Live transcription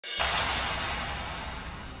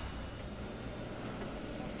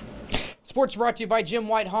Sports brought to you by Jim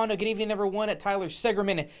White Honda. Good evening, everyone. At Tyler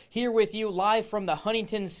Segerman here with you live from the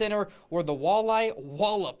Huntington Center, where the Walleye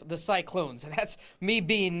wallop the Cyclones. And that's me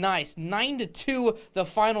being nice. 9-2 the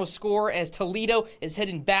final score as Toledo is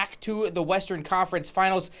heading back to the Western Conference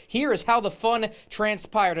Finals. Here is how the fun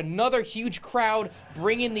transpired. Another huge crowd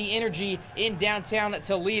bringing the energy in downtown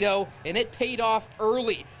Toledo, and it paid off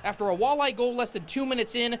early. After a Walleye goal less than 2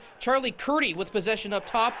 minutes in, Charlie Curdy with possession up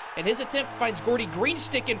top, and his attempt finds Gordy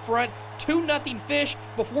Greenstick in front. 2-0 Fish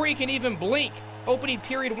before he can even blink. Opening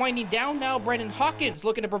period winding down now. Brandon Hawkins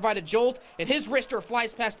looking to provide a jolt, and his wrister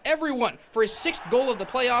flies past everyone for his 6th goal of the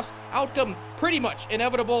playoffs. Outcome pretty much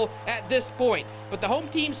inevitable at this point. But the home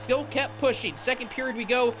team still kept pushing. Second period we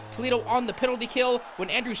go. Toledo on the penalty kill when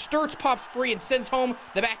Andrew Sturts pops free and sends home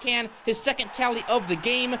the backhand, his 2nd tally of the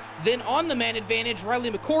game. Then on the man advantage,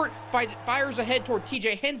 Riley McCourt fires ahead toward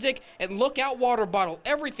TJ Henzik, and look out water bottle.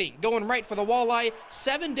 Everything going right for the Walleye.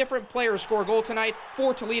 7 different players score a goal tonight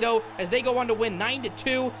for Toledo as they go on to win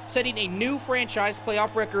 9-2, setting a new franchise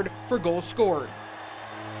playoff record for goals scored.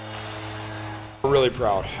 We're really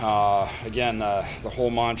proud. Again, the whole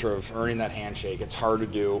mantra of earning that handshake, it's hard to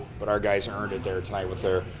do, but our guys earned it there tonight with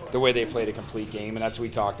the way they played a complete game, and that's what we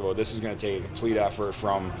talked about. This is going to take a complete effort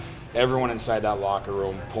from everyone inside that locker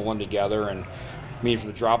room pulling together, and I mean, from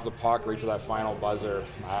the drop of the puck right to that final buzzer,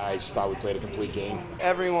 I just thought we played a complete game.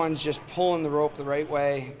 Everyone's just pulling the rope the right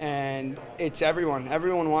way, and it's everyone.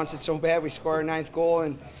 Everyone wants it so bad. We score our 9th goal,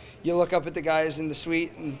 and you look up at the guys in the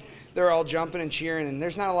suite, and they're all jumping and cheering, and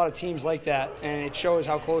there's not a lot of teams like that, and it shows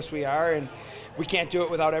how close we are, and we can't do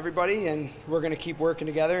it without everybody, and we're going to keep working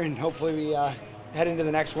together, and hopefully we head into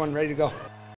the next one ready to go.